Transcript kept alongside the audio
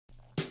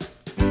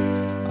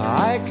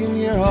I can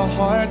hear her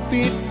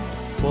heartbeat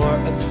for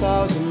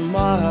 1,000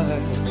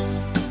 miles.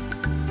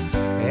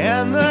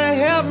 And the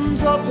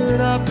heavens open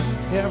up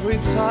every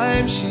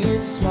time she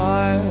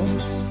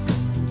smiles.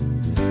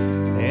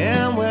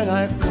 And when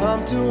I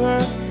come to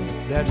her,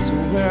 that's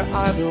where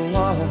I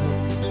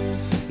belong.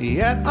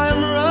 Yet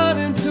I'm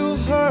running to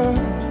her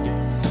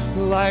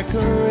like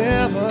a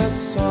river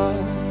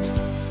song.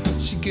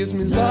 She gives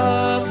me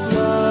love,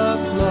 love,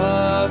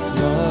 love,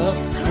 love,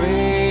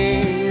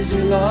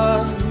 crazy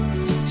love.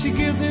 She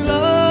gives me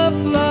love,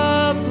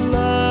 love,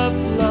 love,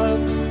 love,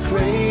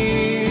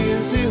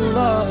 crazy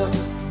love.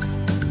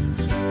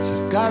 She's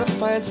got a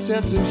fine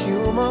sense of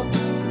humor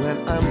when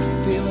I'm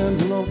feeling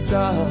low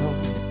down.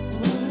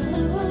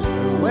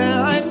 And when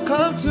I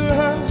come to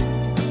her,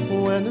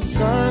 when the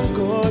sun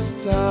goes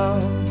down,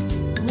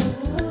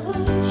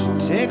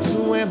 she takes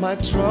away my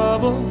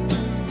trouble,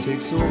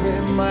 takes away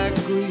my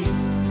grief,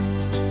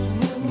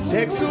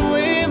 takes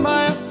away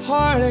my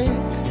heartache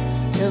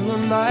in the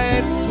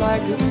night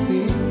like a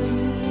thief.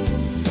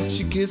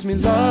 She gives me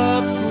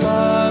love,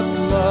 love,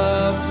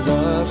 love,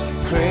 love,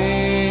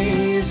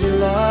 crazy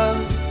love.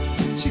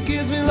 She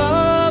gives me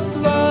love,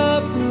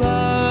 love,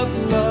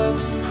 love, love,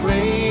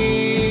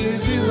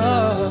 crazy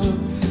love.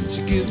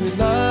 She gives me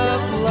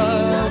love,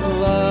 love,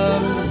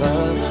 love,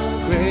 love,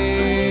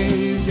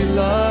 crazy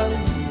love.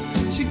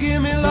 She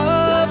gives me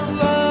love,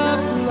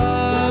 love,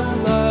 love,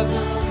 love,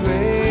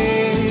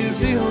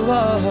 crazy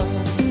love.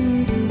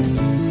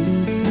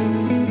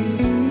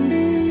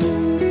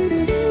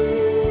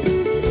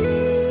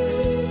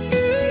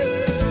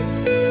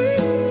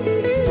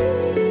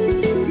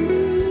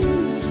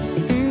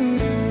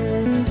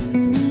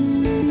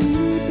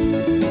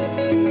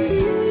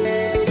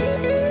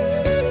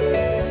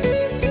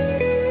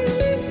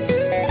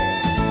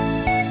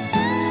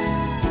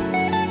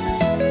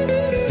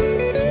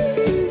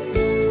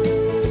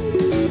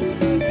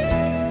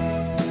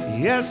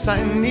 Yes,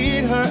 I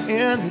need her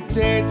in the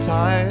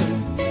daytime.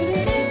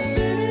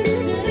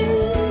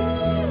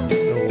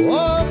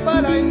 Oh,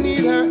 but I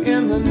need her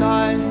in the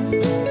night.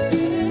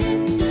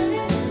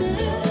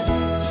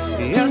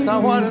 Yes, I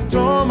want to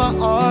throw my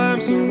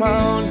arms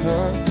around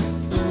her,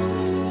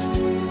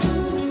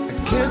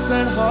 kiss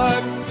and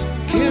hug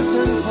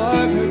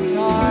her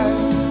tight.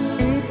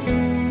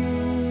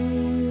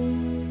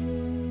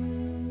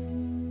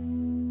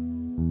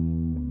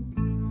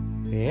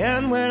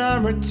 And when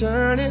I'm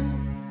returning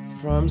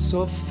from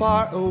so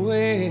far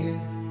away,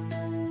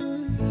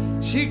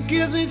 she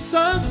gives me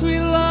some sweet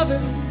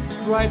loving,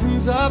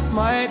 brightens up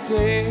my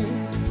day.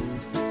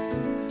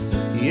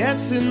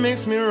 Yes, it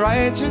makes me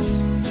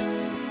righteous,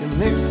 it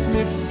makes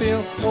me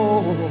feel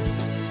whole.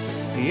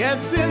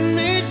 Yes, it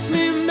makes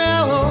me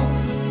mellow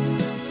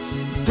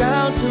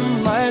down to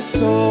my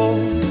soul.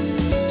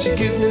 She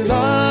gives me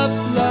love,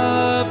 love,